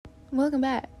Welcome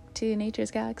back to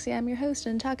Nature's Galaxy. I'm your host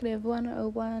and talkative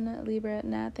 101 Libra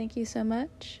Nat. Thank you so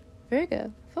much,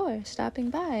 Virgo, for stopping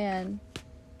by and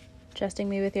trusting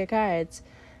me with your cards.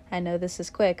 I know this is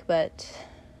quick, but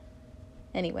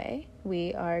anyway,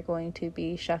 we are going to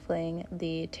be shuffling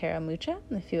the Tarot Mucha.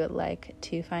 If you would like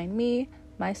to find me,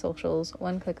 my socials,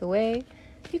 one click away,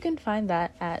 you can find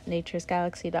that at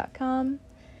naturesgalaxy.com.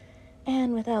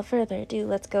 And without further ado,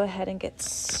 let's go ahead and get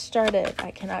started. I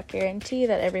cannot guarantee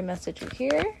that every message you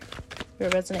hear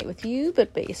will resonate with you,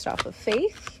 but based off of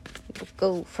faith, we will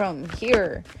go from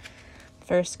here.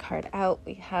 First card out,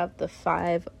 we have the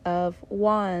Five of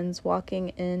Wands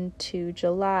walking into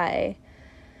July.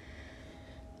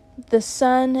 The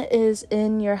sun is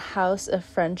in your house of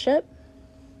friendship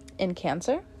in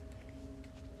Cancer.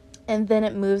 And then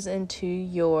it moves into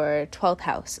your 12th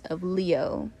house of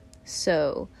Leo.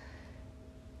 So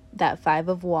that Five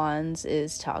of Wands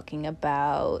is talking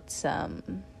about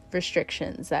some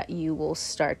restrictions that you will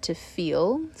start to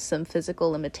feel, some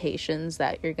physical limitations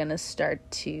that you're going to start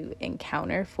to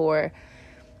encounter for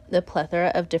the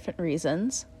plethora of different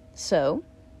reasons. So,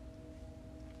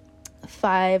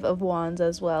 Five of Wands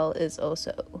as well is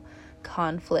also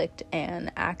conflict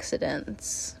and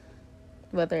accidents.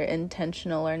 Whether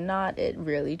intentional or not, it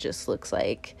really just looks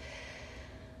like,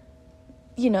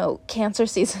 Cancer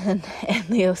season and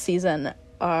Leo season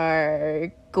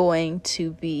are going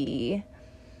to be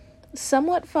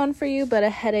somewhat fun for you, but a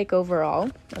headache overall,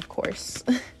 of course.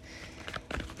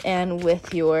 And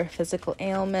with your physical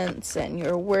ailments and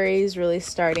your worries really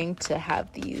starting to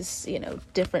have these,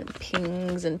 different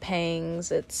pings and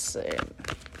pangs, it's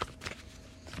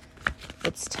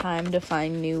time to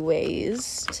find new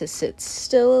ways to sit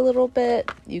still a little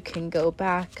bit. You can go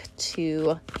back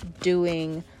to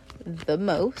doing the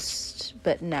most,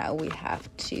 but now we have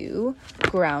to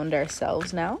ground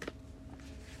ourselves now.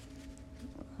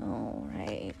 All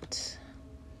right.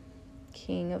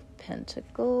 King of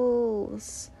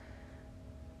Pentacles.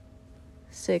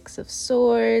 Six of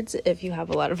Swords. If you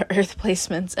have a lot of earth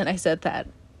placements and I said that,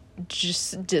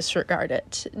 just disregard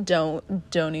it.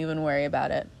 Don't even worry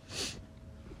about it.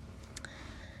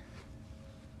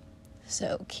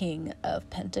 So, King of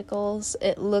Pentacles.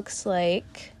 It looks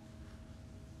like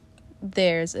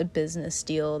there's a business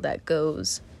deal that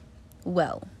goes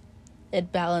well.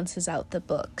 It balances out the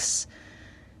books.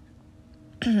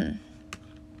 I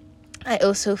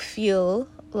also feel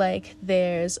like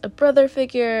there's a brother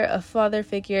figure, a father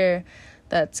figure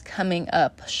that's coming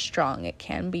up strong. It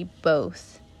can be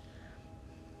both.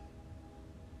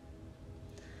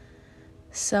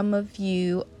 Some of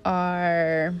you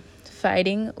are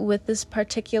fighting with this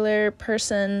particular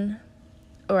person,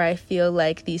 or I feel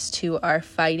like these two are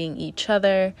fighting each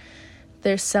other.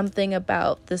 There's something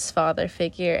about this father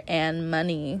figure and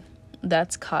money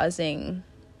that's causing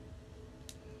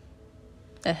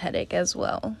a headache as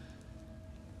well.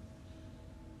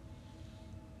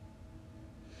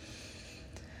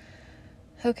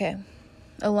 Okay,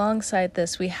 alongside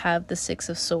this, we have the Six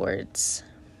of Swords.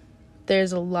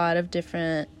 There's a lot of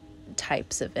different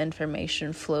types of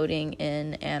information floating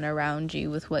in and around you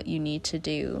with what you need to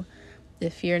do.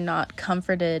 If you're not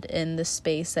comforted in the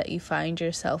space that you find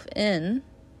yourself in,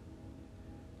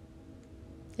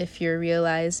 if you're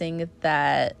realizing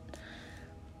that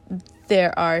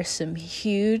there are some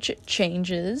huge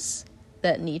changes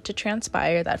that need to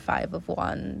transpire, that Five of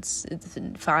Wands,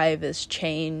 five is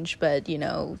change, but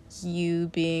you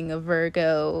being a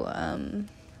Virgo,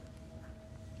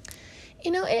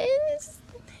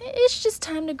 it's just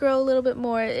time to grow a little bit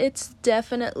more. It's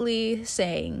definitely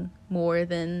saying more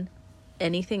than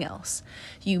anything else.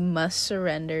 You must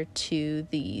surrender to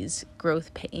these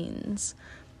growth pains,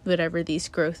 whatever these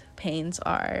growth pains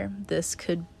are. This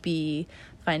could be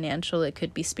financial, it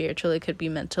could be spiritual, it could be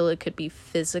mental, it could be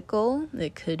physical,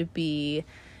 it could be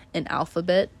an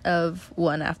alphabet of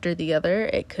one after the other,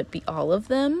 it could be all of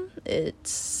them.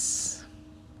 It's,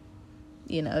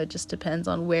 it just depends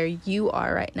on where you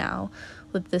are right now.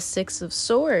 With the Six of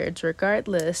Swords,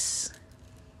 regardless,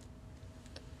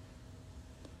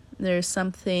 there's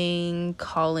something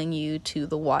calling you to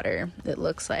the water. It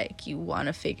looks like you want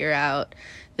to figure out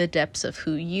the depths of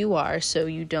who you are so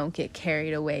you don't get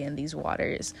carried away in these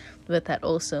waters. But that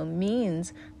also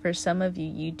means for some of you,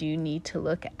 you do need to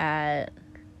look at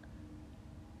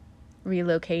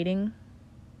relocating,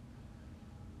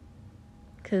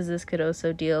 because this could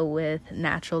also deal with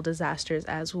natural disasters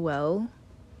as well.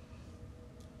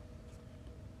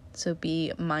 So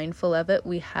be mindful of it.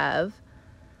 We have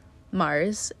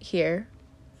Mars here.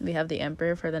 We have the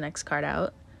Emperor for the next card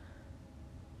out.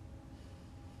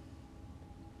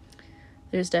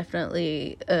 There's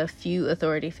definitely a few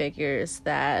authority figures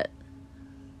that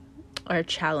are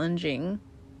challenging.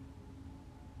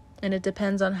 And it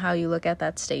depends on how you look at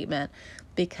that statement,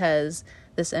 because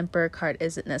this Emperor card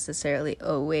isn't necessarily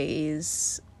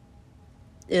always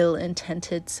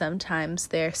ill-intended. Sometimes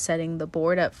they're setting the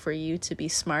board up for you to be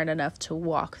smart enough to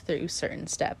walk through certain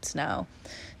steps. Now,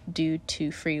 due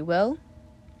to free will,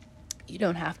 you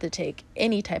don't have to take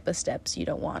any type of steps you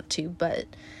don't want to, but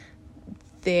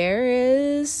there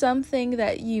is something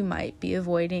that you might be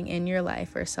avoiding in your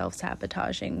life or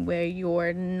self-sabotaging, where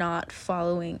you're not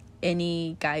following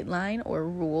any guideline or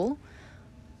rule.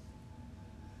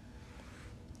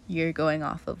 You're going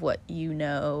off of what you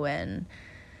know, and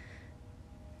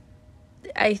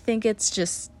I think it's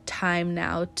just time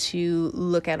now to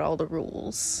look at all the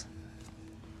rules.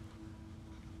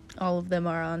 All of them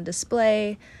are on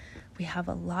display. We have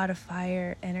a lot of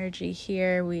fire energy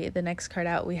here. The next card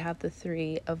out, we have the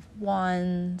Three of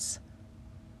Wands.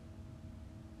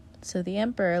 So the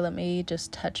Emperor, let me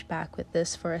just touch back with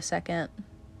this for a second.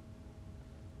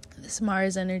 This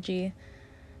Mars energy,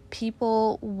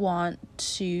 people want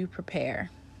to prepare.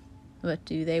 What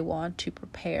do they want to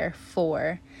prepare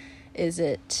for? Is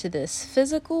it to this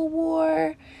physical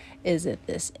war? Is it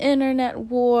this internet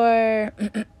war?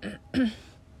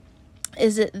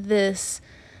 Is it this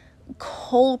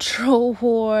cultural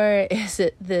war? Is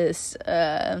it this,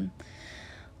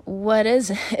 what is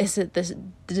it? Is it this,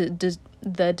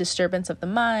 the disturbance of the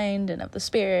mind and of the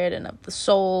spirit and of the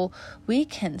soul? We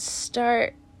can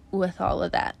start with all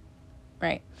of that,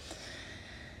 right?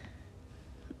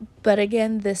 But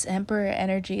again, this Emperor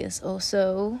energy is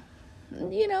also,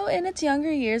 in its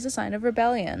younger years, a sign of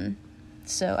rebellion.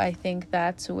 So I think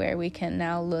that's where we can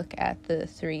now look at the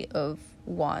Three of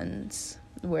Wands,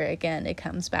 where again, it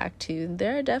comes back to,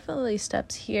 there are definitely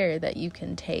steps here that you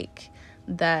can take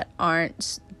that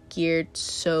aren't geared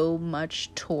so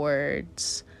much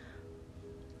towards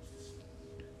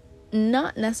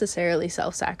not necessarily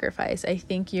self-sacrifice. I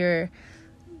think you're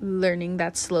learning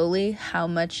that slowly, how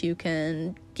much you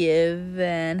can give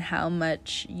and how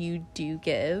much you do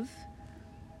give.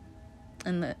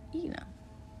 And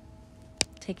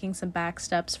taking some back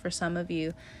steps for some of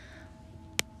you.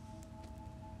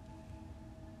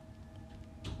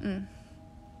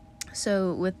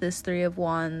 So with this Three of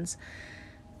Wands,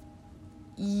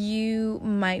 you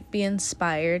might be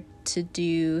inspired to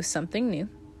do something new.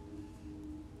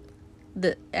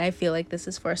 I feel like this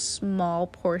is for a small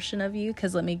portion of you,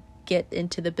 because let me get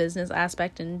into the business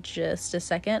aspect in just a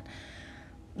second.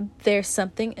 There's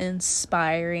something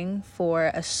inspiring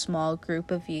for a small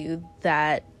group of you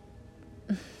that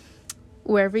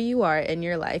wherever you are in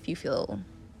your life, you feel,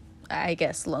 I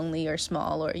guess, lonely or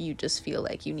small, or you just feel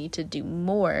like you need to do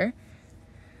more.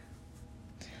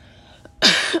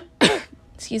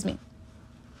 Excuse me.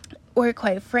 Or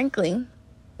quite frankly,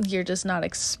 you're just not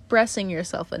expressing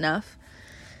yourself enough.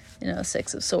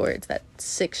 Six of Swords, that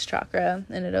sixth chakra,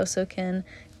 and it also can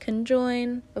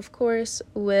conjoin, of course,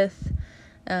 with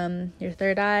your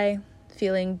third eye,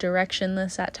 feeling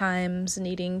directionless at times,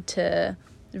 needing to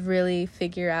really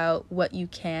figure out what you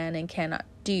can and cannot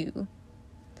do.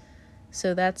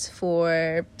 So that's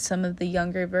for some of the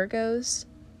younger Virgos,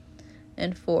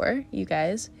 and for you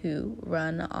guys who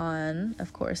run on,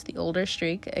 of course, the older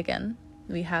streak. Again,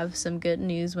 we have some good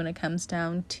news when it comes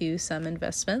down to some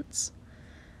investments.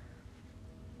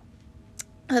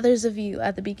 Others of you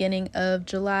at the beginning of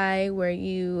July, where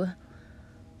you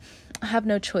have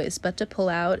no choice but to pull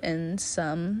out in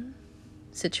some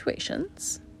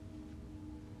situations.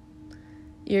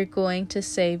 You're going to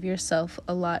save yourself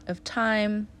a lot of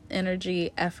time,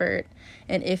 energy, effort,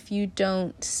 and if you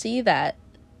don't see that,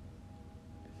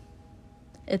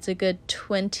 it's a good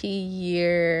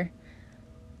 20-year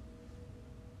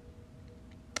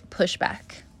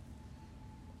pushback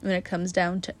when it comes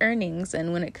down to earnings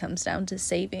and when it comes down to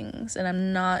savings. And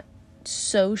I'm not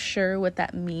so sure what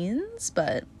that means,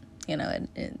 but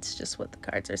it's just what the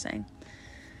cards are saying.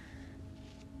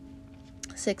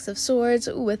 Six of Swords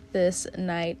with this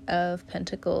Knight of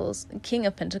Pentacles, King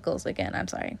of Pentacles again, I'm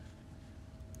sorry.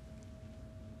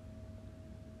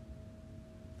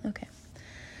 Okay.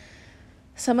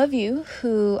 Some of you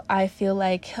who I feel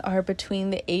like are between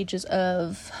the ages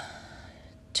of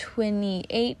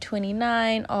 28,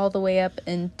 29, all the way up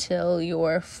until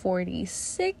you're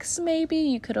 46, maybe.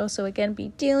 You could also, again, be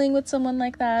dealing with someone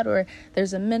like that, or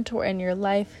there's a mentor in your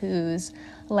life who's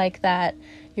like that.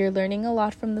 You're learning a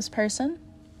lot from this person.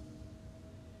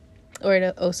 Or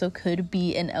it also could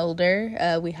be an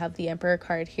elder. We have the Emperor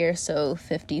card here, so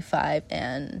 55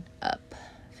 and up.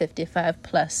 55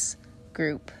 plus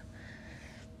group.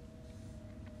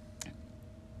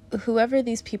 Whoever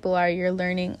these people are, you're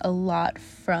learning a lot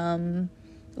from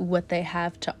what they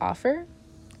have to offer,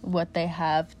 what they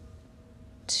have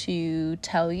to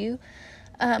tell you.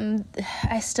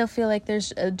 I still feel like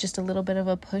there's just a little bit of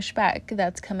a pushback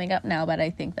that's coming up now, but I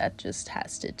think that just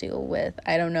has to deal with,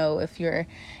 I don't know if you're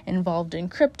involved in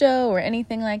crypto or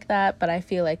anything like that, but I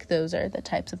feel like those are the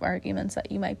types of arguments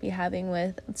that you might be having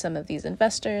with some of these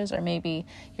investors, or maybe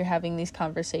you're having these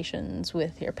conversations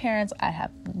with your parents. I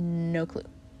have no clue.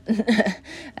 I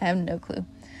have no clue.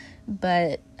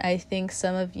 But I think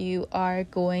some of you are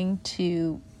going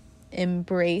to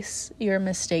embrace your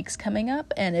mistakes coming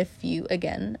up. And if you,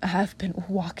 again, have been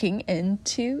walking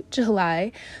into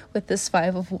July with this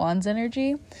 5 of Wands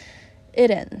energy, it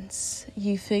ends.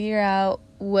 You figure out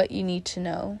what you need to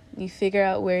know. You figure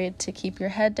out where to keep your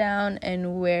head down,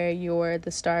 and where you're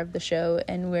the star of the show,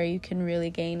 and where you can really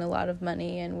gain a lot of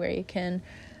money, and where you can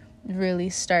really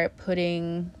start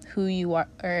putting who you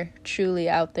are truly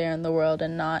out there in the world,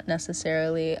 and not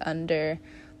necessarily under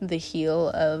the heel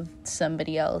of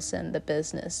somebody else and the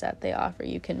business that they offer.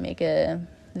 You can make a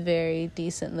very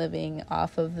decent living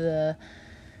off of the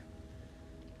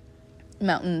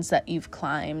mountains that you've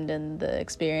climbed and the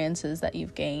experiences that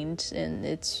you've gained, and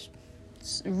it's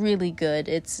really good.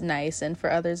 It's nice. And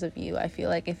for others of you, I feel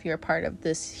like if you're part of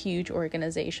this huge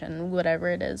organization, whatever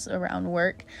it is around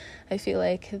work, I feel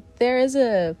like there is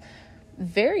a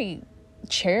very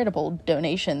charitable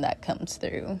donation that comes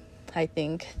through. I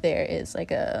think there is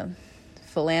like a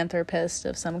philanthropist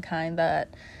of some kind that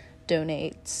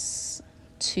donates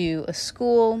to a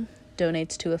school,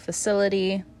 donates to a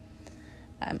facility.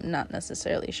 I'm not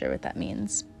necessarily sure what that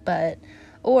means, but,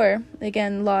 or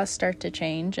again, laws start to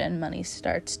change and money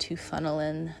starts to funnel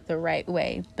in the right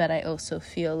way. But I also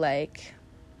feel like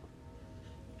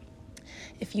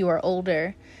if you are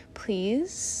older,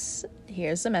 please,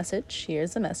 here's the message,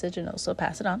 and also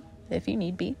pass it on if you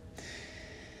need be.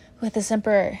 With this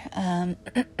Emperor,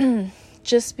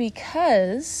 just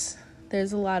because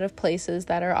there's a lot of places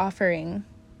that are offering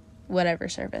whatever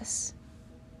service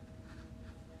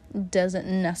doesn't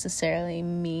necessarily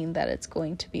mean that it's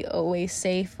going to be always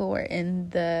safe or in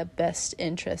the best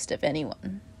interest of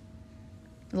anyone.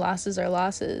 Losses are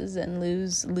losses, and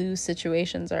lose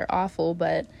situations are awful,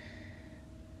 but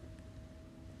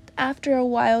after a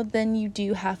while, then you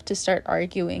do have to start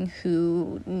arguing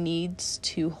who needs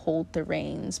to hold the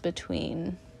reins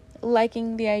between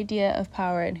liking the idea of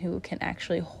power and who can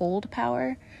actually hold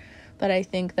power. But I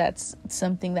think that's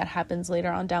something that happens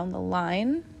later on down the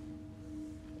line.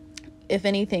 If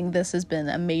anything, this has been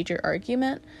a major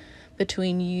argument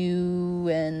between you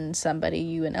and somebody,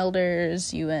 you and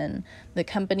elders, you and the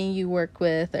company you work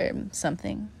with, or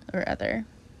something or other.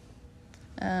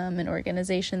 An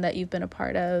organization that you've been a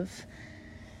part of.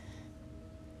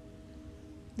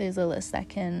 There's a list that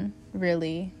can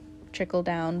really trickle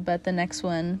down, but the next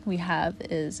one we have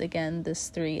is, again, this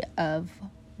 3 of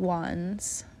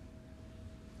Wands.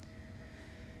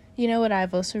 You know what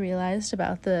I've also realized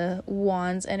about the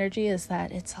Wands energy is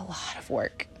that it's a lot of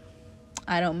work.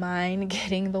 I don't mind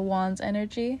getting the Wands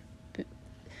energy,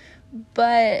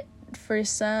 but for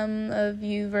some of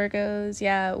you Virgos,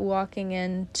 walking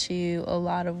into a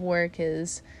lot of work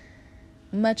is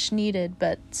much needed,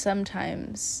 but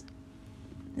sometimes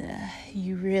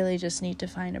you really just need to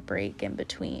find a break in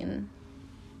between.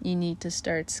 You need to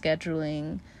start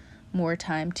scheduling more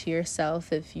time to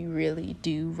yourself. If you really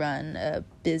do run a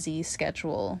busy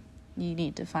schedule, you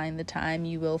need to find the time.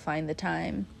 You will find the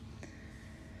time,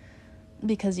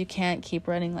 because you can't keep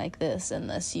running like this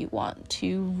unless you want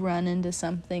to run into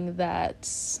something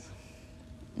that's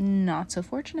not so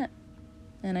fortunate.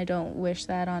 And I don't wish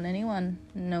that on anyone,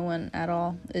 no one at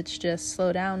all. It's just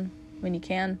slow down when you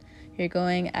can. You're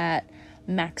going at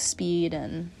max speed,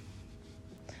 and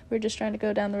we're just trying to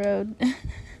go down the road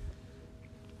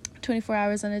 24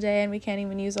 hours in a day, and we can't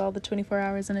even use all the 24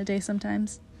 hours in a day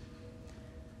sometimes.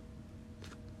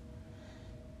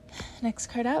 Next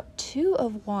card out, 2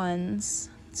 of Wands.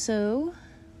 So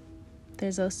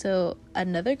there's also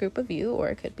another group of you, or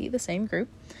it could be the same group.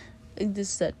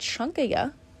 This is a chunk of ya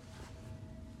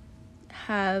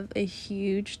have a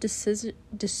huge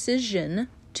decision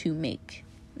to make.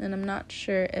 And I'm not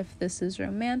sure if this is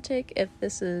romantic, if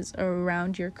this is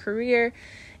around your career.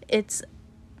 It's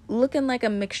looking like a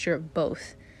mixture of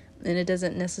both. And it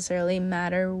doesn't necessarily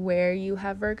matter where you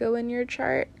have Virgo in your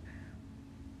chart.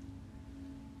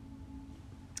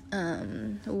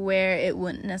 Where it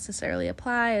wouldn't necessarily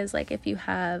apply is like if you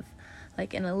have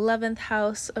like an 11th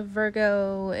house of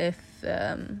Virgo, if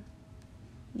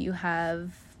you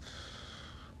have,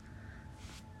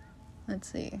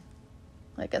 let's see,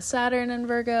 like a Saturn in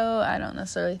Virgo, I don't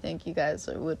necessarily think you guys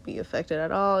would be affected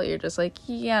at all. You're just like,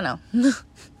 yeah, no.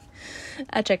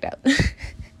 I checked out.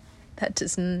 That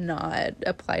does not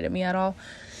apply to me at all.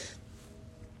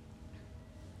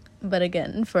 But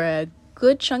again, for a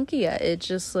good chunk of you, it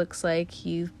just looks like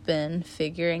you've been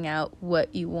figuring out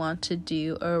what you want to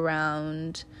do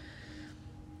around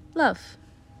love.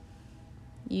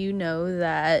 You know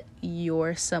that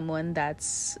you're someone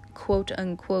that's quote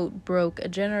unquote broke a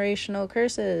generational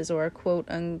curses, or quote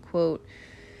unquote,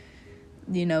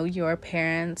 you know, your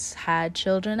parents had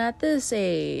children at this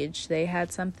age, they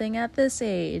had something at this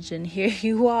age, and here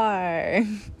you are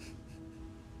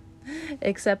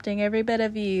accepting every bit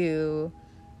of you,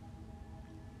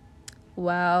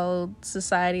 while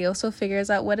society also figures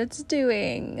out what it's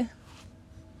doing.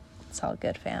 It's all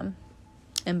good, fam.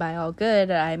 And by all good,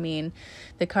 I mean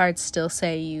the cards still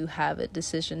say you have a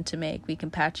decision to make. We can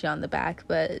pat you on the back,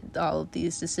 but all of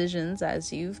these decisions,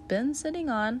 as you've been sitting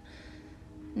on,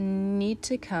 need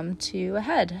to come to a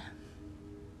head.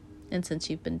 And since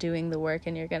you've been doing the work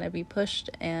and you're going to be pushed,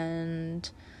 and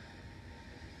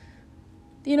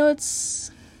you know,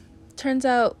 turns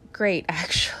out great,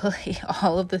 actually,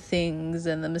 all of the things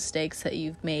and the mistakes that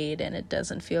you've made, and it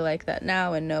doesn't feel like that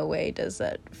now. In no way does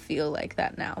that feel like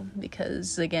that now,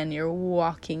 because again, you're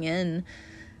walking in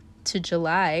to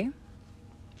July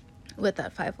with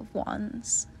that Five of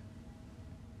Wands.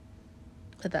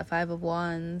 But that Five of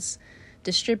Wands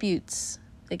distributes,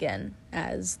 again,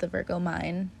 as the Virgo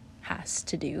mind has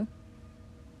to do,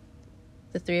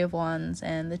 the Three of Wands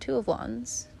and the Two of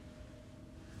Wands.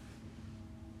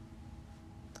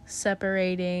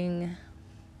 Separating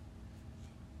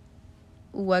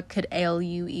what could ail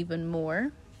you even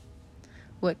more,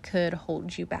 what could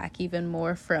hold you back even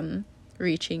more from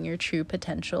reaching your true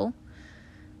potential.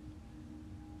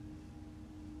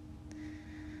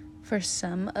 For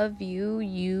some of you,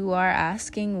 you are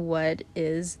asking, what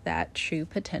is that true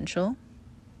potential?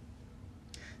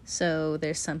 So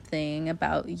there's something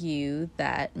about you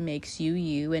that makes you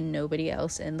you, and nobody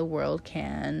else in the world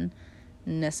can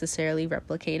necessarily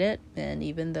replicate it. And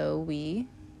even though we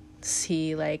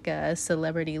see like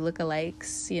celebrity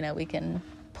lookalikes, you know, we can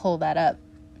pull that up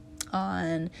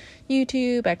on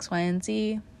YouTube, X, Y, and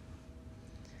Z,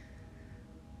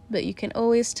 but you can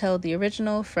always tell the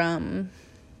original from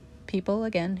people,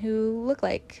 again, who look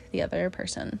like the other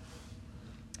person.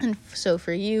 And so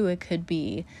for you, it could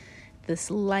be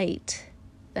this light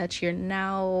that you're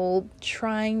now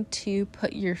trying to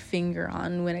put your finger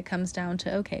on when it comes down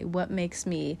to, okay, what makes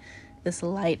me this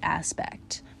light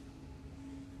aspect?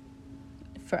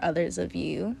 For others of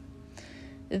you,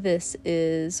 this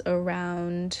is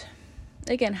around,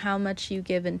 again, how much you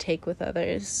give and take with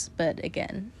others, but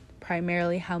again,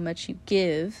 primarily how much you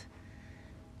give.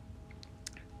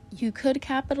 You could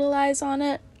capitalize on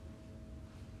it.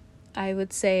 I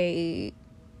would say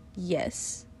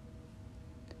yes.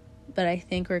 But I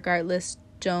think regardless,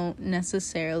 don't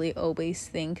necessarily always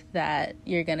think that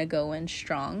you're going to go in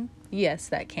strong. Yes,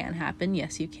 that can happen.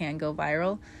 Yes, you can go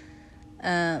viral.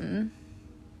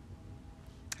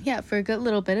 Yeah, for a good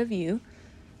little bit of you,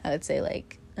 I would say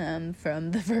like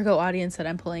from the Virgo audience that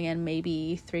I'm pulling in,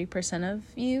 maybe 3% of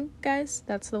you guys,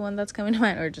 that's the one that's coming to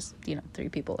mind, or just, you know, 3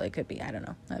 people. It could be, I don't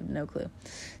know. I have no clue.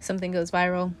 Something goes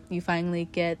viral. You finally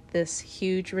get this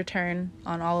huge return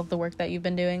on all of the work that you've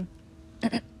been doing.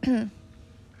 And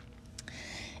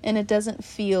it doesn't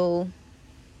feel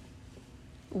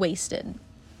wasted.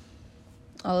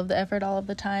 All of the effort, all of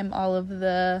the time, all of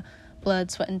the blood,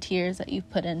 sweat, and tears that you've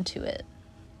put into it.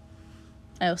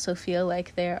 I also feel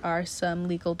like there are some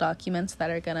legal documents that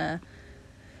are gonna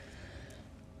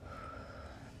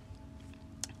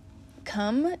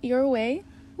come your way.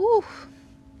 Ooh,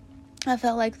 I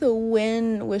felt like the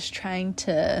wind was trying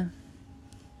to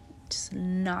just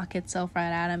knock itself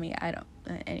right out of me. I don't.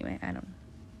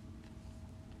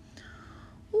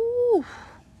 Ooh.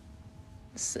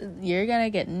 So you're gonna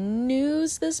get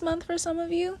news this month for some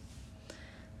of you.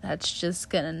 That's just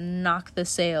gonna knock the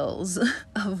sails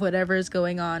of whatever is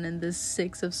going on in this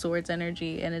Six of Swords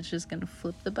energy, and it's just gonna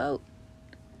flip the boat.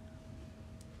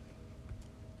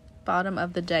 Bottom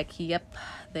of the deck, yep,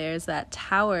 there's that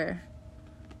Tower.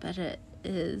 But it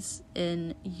is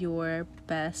in your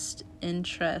best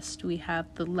interest. We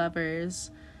have the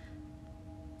Lovers,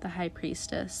 the High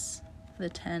Priestess, the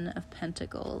Ten of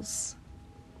Pentacles.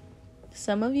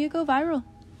 Some of you go viral.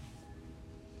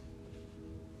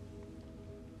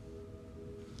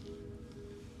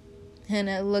 And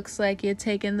it looks like you're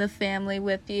taking the family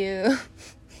with you.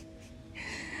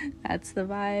 That's the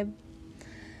vibe.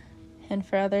 And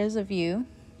for others of you,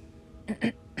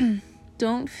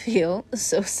 don't feel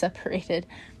so separated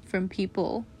from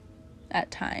people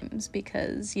at times,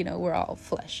 because, you know, we're all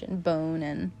flesh and bone,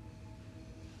 and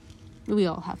We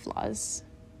all have flaws.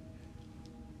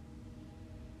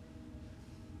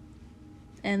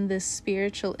 And this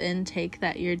spiritual intake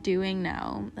that you're doing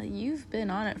now, you've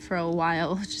been on it for a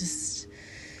while. Just,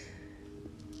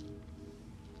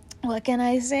 what can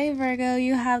I say, Virgo?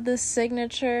 You have this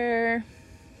signature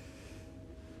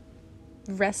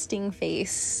resting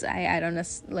face. I don't know,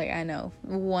 like, I know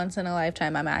once in a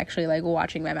lifetime I'm actually like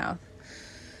watching my mouth.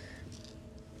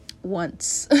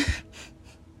 Once.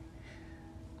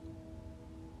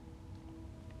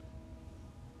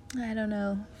 I don't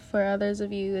know. For others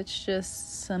of you, it's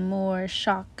just some more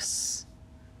shocks.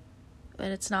 But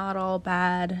it's not all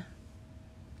bad.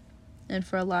 And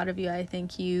for a lot of you, I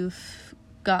think you've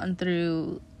gotten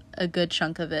through a good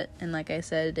chunk of it. And like I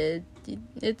said,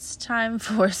 it's time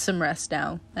for some rest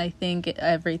now. I think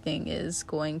everything is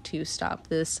going to stop.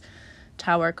 This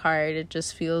Tower card, it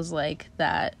just feels like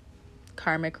that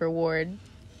karmic reward.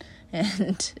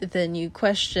 And then you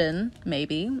question,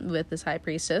 maybe, with this High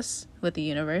Priestess, with the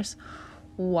universe,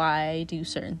 why do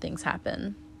certain things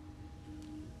happen?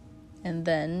 And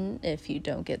then if you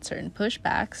don't get certain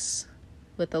pushbacks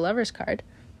with the Lover's card,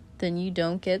 then you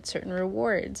don't get certain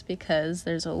rewards, because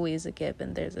there's always a give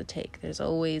and there's a take. There's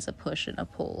always a push and a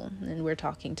pull. And we're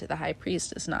talking to the High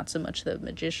Priestess, not so much the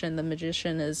Magician. The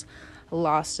Magician is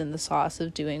lost in the sauce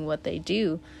of doing what they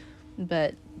do.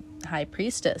 But High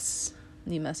Priestess,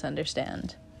 you must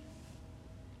understand,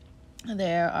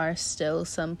 there are still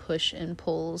some push and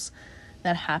pulls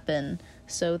that happen.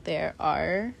 So there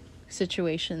are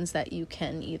situations that you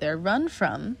can either run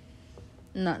from,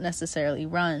 not necessarily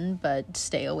run, but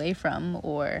stay away from,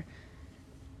 or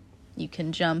you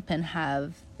can jump and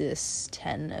have this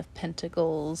 10 of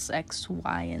Pentacles, X,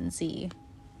 Y, and Z.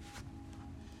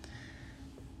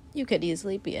 You could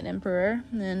easily be an Emperor,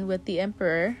 and with the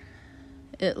Emperor,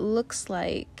 it looks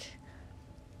like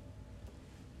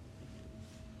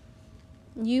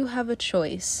you have a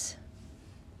choice.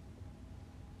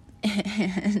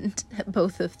 And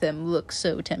both of them look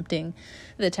so tempting.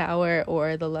 The Tower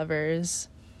or the Lovers.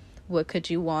 What could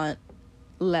you want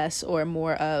less or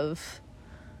more of?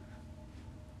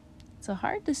 It's a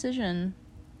hard decision.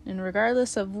 And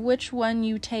regardless of which one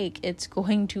you take, it's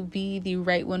going to be the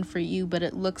right one for you. But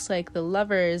it looks like the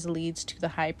Lovers leads to the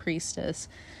High Priestess.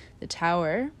 The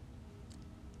Tower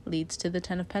leads to the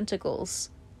 10 of Pentacles.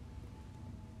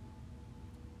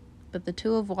 But the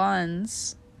Two of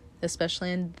Wands,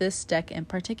 especially in this deck in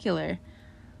particular,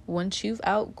 once you've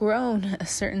outgrown a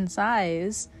certain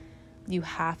size, you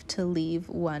have to leave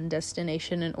one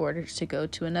destination in order to go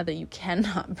to another. You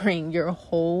cannot bring your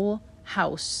whole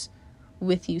house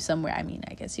with you somewhere. I mean,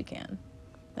 I guess you can.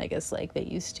 I guess like they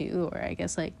used to, or I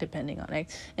guess like depending on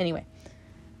it. Anyway.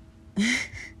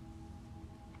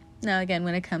 Now again,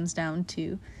 when it comes down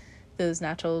to those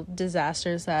natural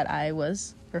disasters that I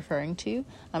was referring to,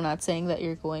 I'm not saying that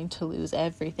you're going to lose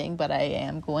everything, but I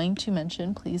am going to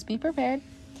mention, please be prepared.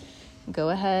 Go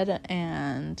ahead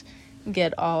and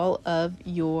get all of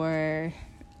your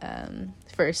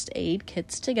first aid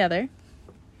kits together.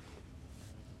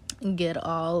 Get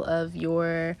all of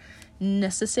your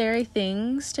necessary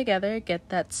things together. Get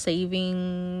that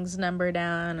savings number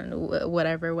down, and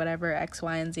whatever, X,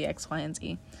 Y, and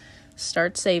Z.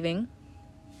 Start saving.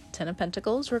 10 of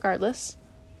Pentacles, regardless.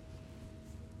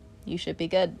 You should be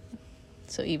good.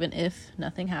 So even if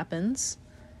nothing happens,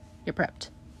 you're prepped.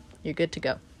 You're good to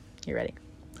go. You're ready.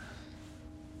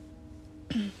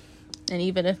 And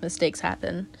even if mistakes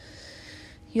happen,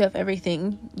 you have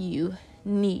everything you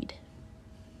need.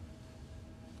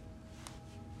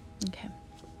 Okay.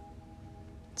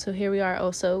 So here we are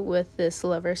also with this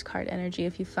Lover's card energy.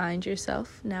 If you find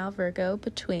yourself now, Virgo,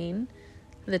 between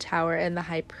the Tower and the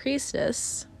High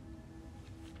Priestess,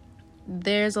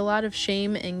 there's a lot of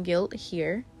shame and guilt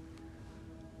here.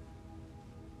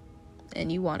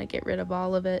 And you want to get rid of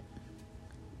all of it.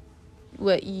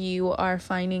 What you are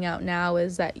finding out now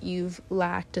is that you've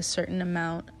lacked a certain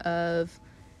amount of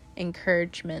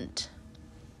encouragement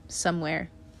somewhere.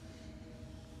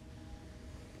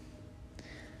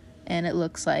 And it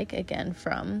looks like, again,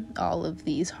 from all of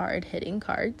these hard-hitting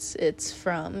cards, it's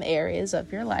from areas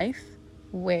of your life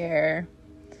where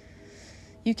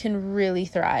you can really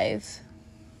thrive,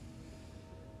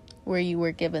 where you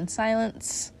were given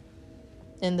silence.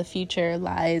 In the future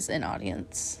lies an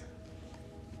audience.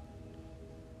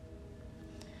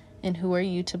 And who are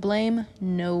you to blame?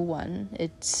 No one.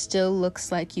 It still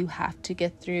looks like you have to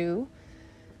get through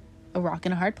a rock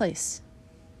and a hard place.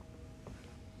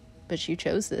 But you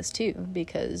chose this too,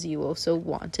 because you also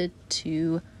wanted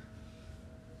to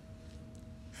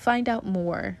find out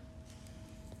more.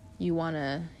 You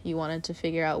wanted to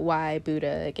figure out why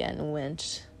Buddha again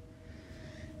went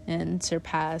and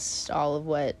surpassed all of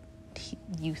what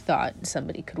you thought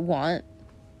somebody could want.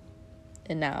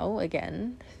 And now,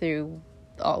 again, through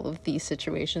all of these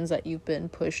situations that you've been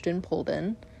pushed and pulled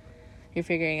in, you're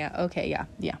figuring out, okay,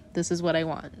 yeah, this is what I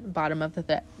want. Bottom of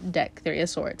the deck, 3 of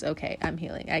Swords. Okay, I'm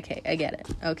healing. Okay, I get it.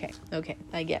 Okay,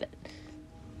 I get it.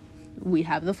 We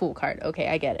have the Fool card. Okay,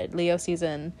 I get it. Leo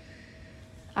season.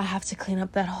 I have to clean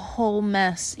up that whole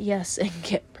mess. Yes, and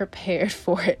get prepared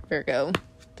for it, Virgo.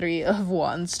 3 of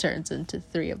Wands turns into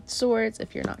 3 of Swords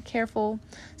if you're not careful.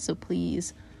 So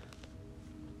please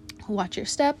watch your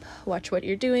step. Watch what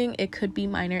you're doing. It could be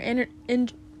minor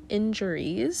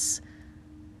injuries,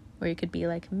 where you could be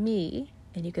like me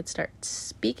and you could start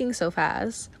speaking so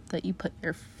fast that you put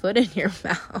your foot in your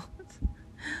mouth.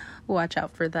 Watch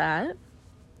out for that.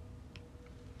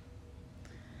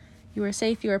 You are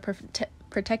safe, you are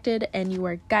protected, and you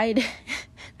are guided.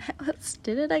 Let's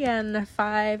do it again.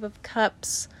 5 of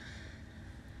Cups.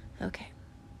 Okay.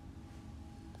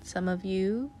 Some of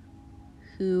you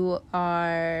who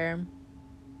are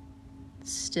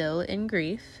still in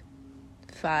grief.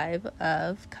 5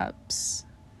 of Cups.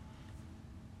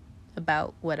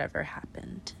 About whatever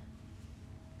happened,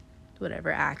 whatever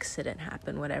accident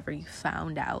happened, whatever you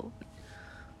found out,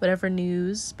 whatever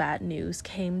news, bad news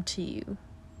came to you.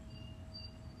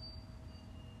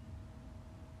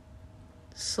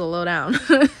 Slow down.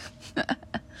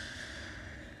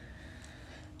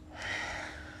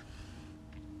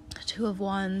 2 of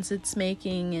Wands, it's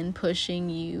making and pushing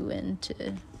you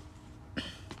into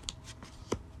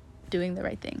doing the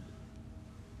right thing.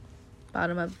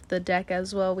 Bottom of the deck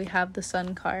as well, we have the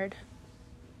Sun card.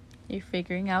 You're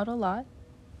figuring out a lot.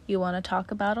 You want to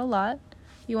talk about a lot.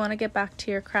 You want to get back to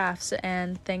your crafts,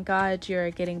 and thank God you're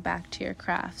getting back to your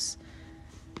crafts.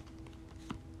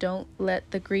 Don't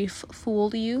let the grief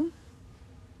fool you.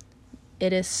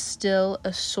 It is still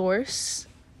a source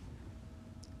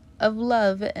of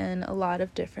love in a lot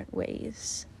of different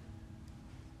ways.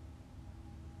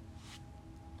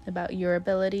 About your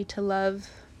ability to love,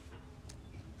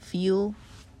 feel,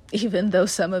 even though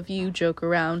some of you joke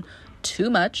around too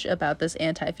much about this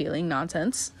anti-feeling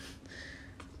nonsense.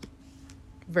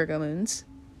 Virgo moons,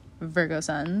 Virgo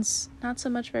suns, not so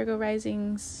much Virgo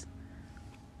risings,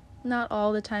 not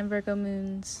all the time Virgo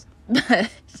moons, but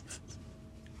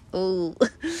oh,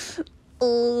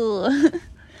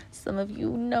 some of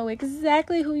you know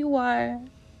exactly who you are.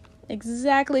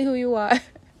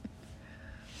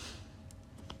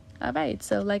 All right,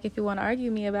 so like if you want to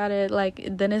argue me about it, like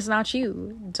then it's not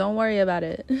you. Don't worry about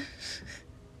it.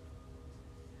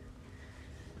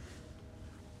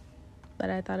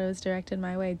 But I thought it was directed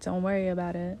my way. Don't worry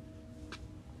about it.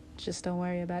 Just don't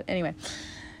worry about it. Anyway.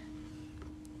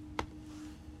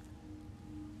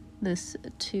 This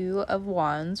 2 of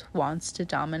Wands wants to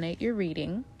dominate your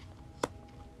reading,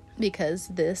 because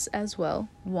this as well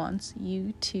wants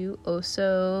you to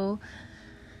also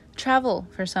travel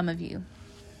for some of you.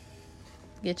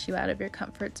 Get you out of your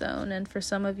comfort zone. And for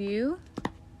some of you,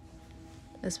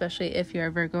 especially if you're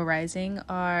Virgo rising,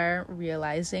 are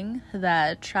realizing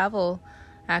that travel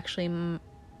actually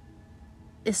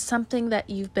is something that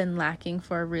you've been lacking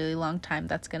for a really long time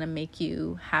that's going to make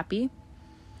you happy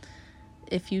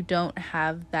if you don't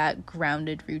have that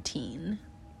grounded routine.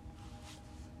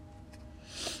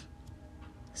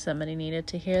 Somebody needed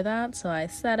to hear that, so I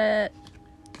said it.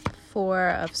 4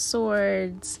 of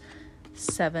Swords,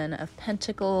 7 of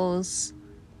Pentacles.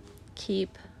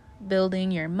 Keep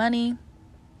building your money.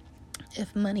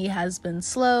 If money has been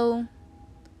slow,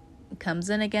 it comes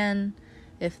in again.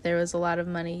 If there was a lot of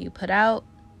money you put out,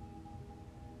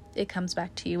 it comes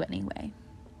back to you anyway.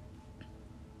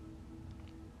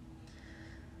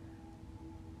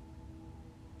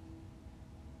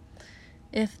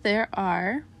 If there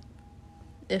are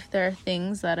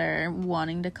things that are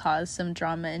wanting to cause some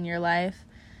drama in your life,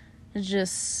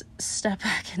 just step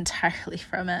back entirely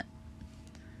from it.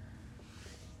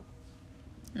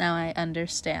 Now, I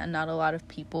understand not a lot of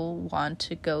people want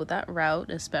to go that route,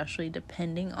 especially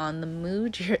depending on the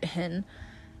mood you're in.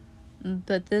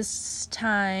 But this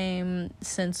time,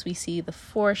 since we see the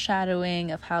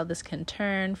foreshadowing of how this can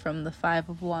turn from the 5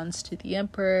 of Wands to the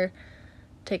Emperor,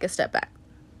 take a step back.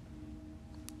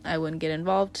 I wouldn't get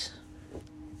involved.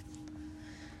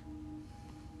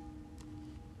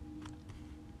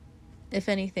 If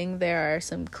anything, there are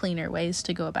some cleaner ways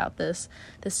to go about this.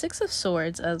 The 6 of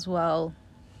Swords as well.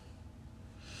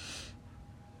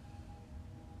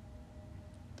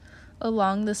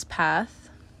 Along this path,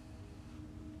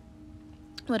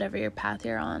 whatever your path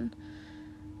you're on,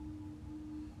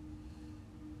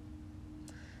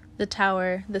 the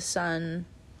Tower, the Sun,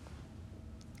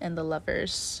 and the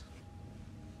Lovers.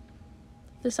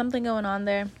 There's something going on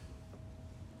there.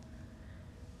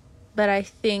 But I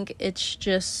think it's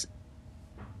just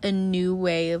a new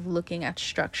way of looking at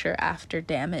structure after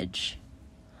damage.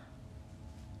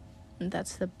 And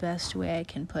that's the best way I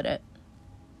can put it.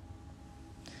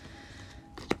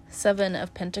 Seven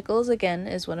of Pentacles, again,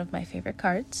 is one of my favorite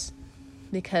cards.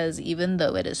 Because even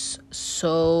though it is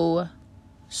so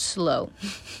slow,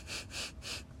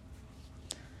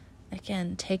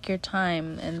 again, take your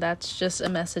time. And that's just a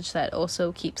message that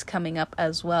also keeps coming up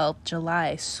as well.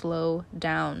 July, slow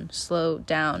down, slow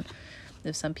down.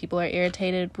 If some people are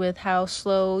irritated with how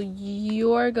slow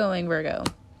you're going, Virgo,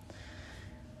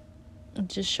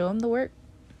 just show them the work.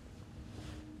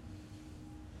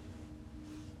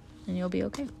 And you'll be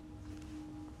okay.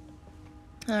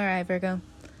 All right, Virgo.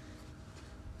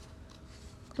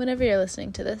 Whenever you're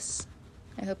listening to this,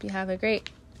 I hope you have a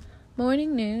great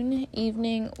morning, noon,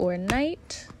 evening, or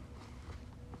night,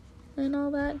 and all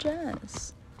that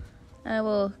jazz. I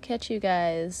will catch you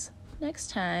guys next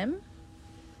time.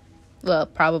 Well,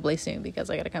 probably soon, because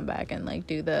I gotta come back and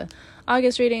do the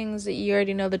August readings. You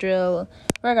already know the drill.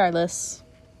 Regardless,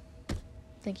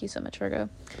 thank you so much, Virgo.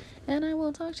 And I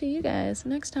will talk to you guys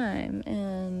next time.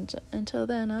 And until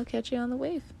then, I'll catch you on the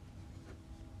wave.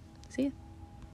 See ya.